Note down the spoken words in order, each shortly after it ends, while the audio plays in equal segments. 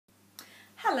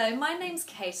Hello, my name's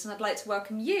Kate and I'd like to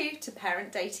welcome you to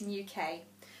Parent Dating UK.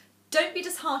 Don't be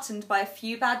disheartened by a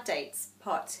few bad dates,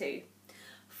 part 2.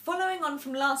 Following on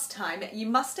from last time, you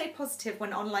must stay positive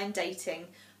when online dating.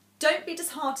 Don't be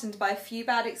disheartened by a few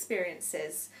bad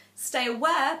experiences. Stay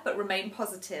aware but remain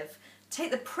positive.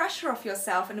 Take the pressure off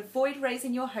yourself and avoid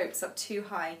raising your hopes up too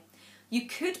high. You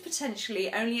could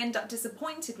potentially only end up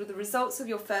disappointed with the results of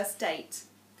your first date.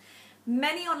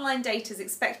 Many online daters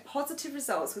expect positive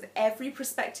results with every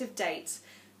prospective date,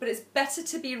 but it's better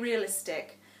to be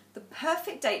realistic. The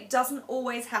perfect date doesn't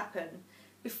always happen.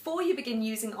 Before you begin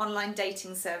using online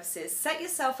dating services, set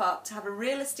yourself up to have a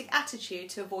realistic attitude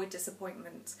to avoid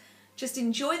disappointment. Just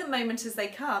enjoy the moment as they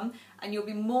come and you'll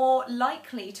be more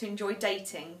likely to enjoy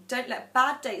dating. Don't let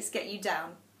bad dates get you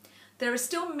down. There are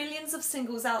still millions of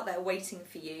singles out there waiting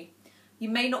for you. You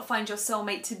may not find your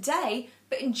soulmate today,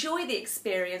 but enjoy the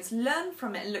experience, learn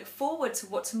from it and look forward to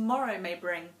what tomorrow may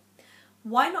bring.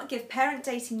 Why not give Parent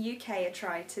Dating UK a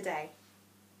try today?